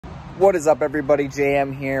What is up, everybody?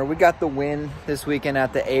 JM here. We got the win this weekend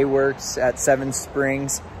at the A-Works at Seven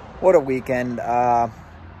Springs. What a weekend. Had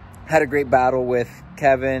a great battle with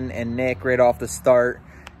Kevin and Nick right off the start.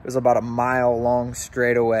 It was about a mile-long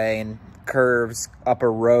straightaway and curves up a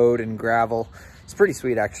road and gravel. It's pretty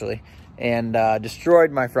sweet, actually. And destroyed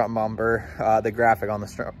my front bumper, the graphic on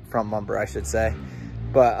the front bumper, I should say.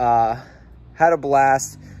 But had a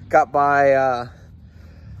blast. Got by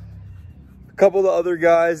a couple of the other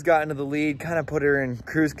guys, got into the lead, kind of put her in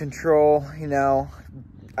cruise control. You know,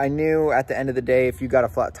 I knew at the end of the day, if you got a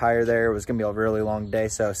flat tire there, it was gonna be a really long day.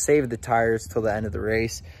 So saved the tires till the end of the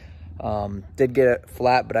race. Did get it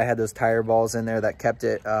flat, but I had those tire balls in there that kept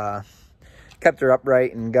her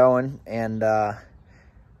upright and going. And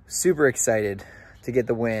super excited to get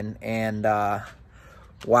the win. And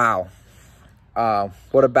wow,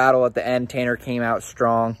 what a battle at the end. Tanner came out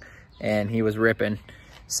strong and he was ripping.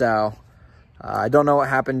 So I don't know what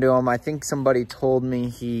happened to him. I think somebody told me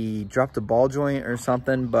he dropped a ball joint or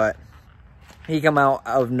something, but he come out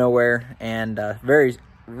of nowhere and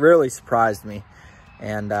really surprised me.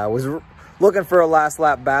 And was looking for a last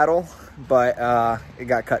lap battle, but it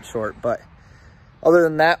got cut short. But other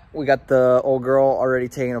than that, we got the old girl already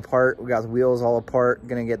taken apart. We got the wheels all apart.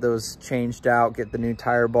 Gonna get those changed out, get the new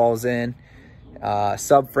tire balls in.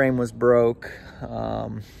 Subframe was broke.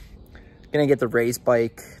 Gonna get the race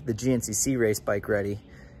bike, the GNCC race bike ready.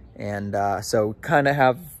 And so kind of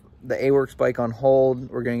have the A-Works bike on hold.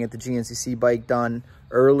 We're gonna get the GNCC bike done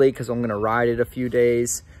early because I'm gonna ride it a few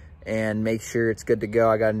days and make sure it's good to go.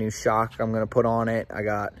 I got a new shock I'm gonna put on it. I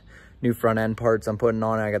got new front end parts I'm putting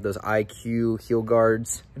on it. I got those IQ heel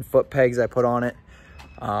guards and foot pegs I put on it.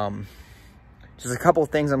 Just a couple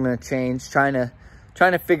of things I'm gonna change. Trying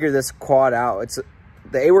to figure this quad out.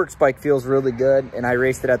 The A-Works bike feels really good, and I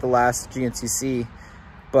raced it at the last GNCC,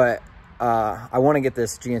 but I want to get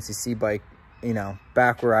this GNCC bike, you know,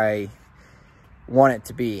 back where I want it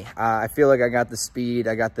to be. I feel like I got the speed,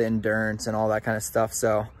 I got the endurance and all that kind of stuff.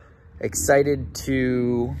 So excited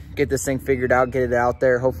to get this thing figured out, get it out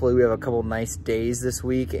there. Hopefully we have a couple nice days this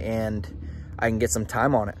week and I can get some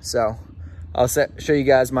time on it. So I'll show you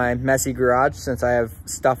guys my messy garage since I have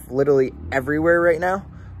stuff literally everywhere right now.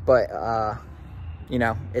 But you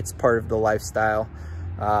know, it's part of the lifestyle.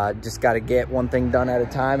 Just got to get one thing done at a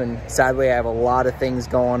time, and sadly I have a lot of things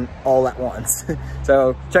going all at once.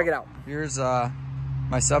 So check it out. Here's my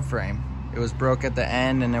subframe. It was broke at the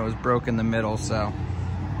end and it was broke in the middle, so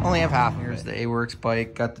only have half. Here's the A-Works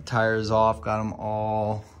bike. Got the tires off, got them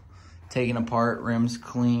all taken apart, rims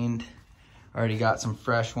cleaned. Already got some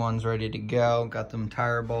fresh ones ready to go. Got them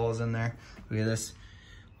tire balls in there. Look at this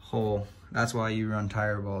hole. That's why you run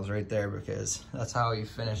tire balls right there, because that's how you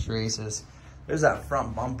finish races. There's that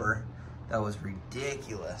front bumper that was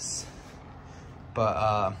ridiculous.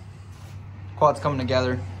 But quad's coming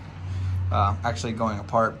together. Actually going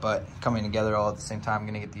apart, but coming together all at the same time. I'm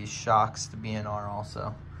gonna get these shocks to be in on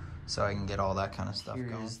also, so I can get all that kind of stuff going.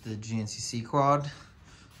 Here's the GNCC quad.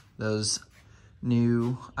 Those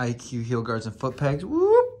new IQ heel guards and foot pegs.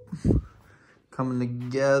 Whoop! Coming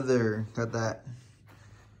together. Got that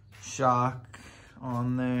shock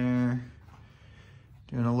on there,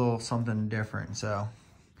 doing a little something different. So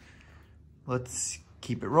let's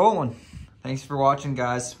keep it rolling. Thanks for watching,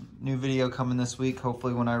 guys. New video coming this week,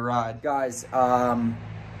 hopefully when I ride. Guys,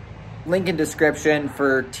 link in description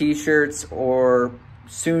for t-shirts or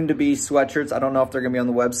soon to be sweatshirts. I don't know if they're gonna be on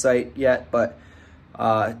the website yet, but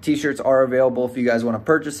t-shirts are available if you guys want to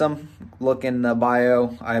purchase them. Look in the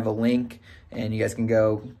bio, I have a link and you guys can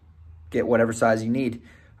go get whatever size you need.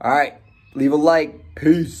 All right, leave a like.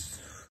 Peace.